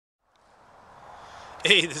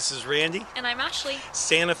Hey, this is Randy. And I'm Ashley.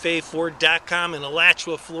 SantaFeFord.com in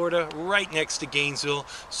Alachua, Florida, right next to Gainesville.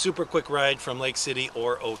 Super quick ride from Lake City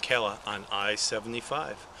or Ocala on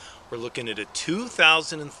I-75. We're looking at a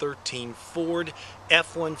 2013 Ford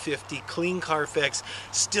F-150 clean Carfax.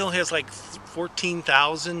 Still has like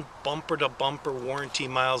 14,000 bumper to bumper warranty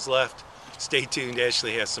miles left. Stay tuned,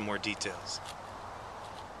 Ashley has some more details.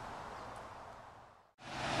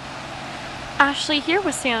 Ashley here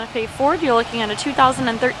with Santa Fe Ford. You're looking at a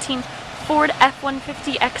 2013 Ford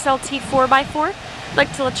F-150 XLT 4x4. I'd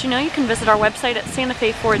like to let you know you can visit our website at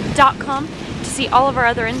SantaFeFord.com to see all of our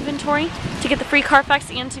other inventory, to get the free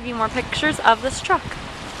Carfax, and to view more pictures of this truck.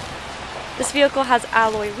 This vehicle has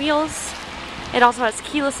alloy wheels. It also has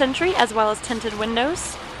keyless entry as well as tinted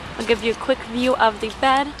windows. I'll give you a quick view of the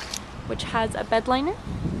bed, which has a bed liner.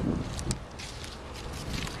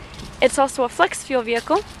 It's also a flex fuel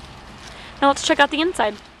vehicle. Now let's check out the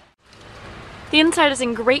inside. The inside is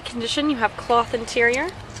in great condition. You have cloth interior,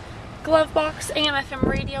 glove box, AM/FM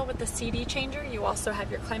radio with the CD changer. You also have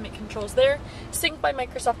your climate controls there, sync by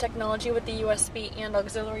Microsoft technology with the USB and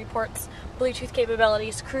auxiliary ports, Bluetooth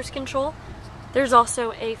capabilities, cruise control. There's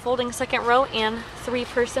also a folding second row and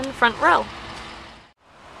 3-person front row.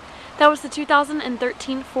 That was the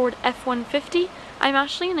 2013 Ford F-150. I'm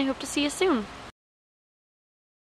Ashley and I hope to see you soon.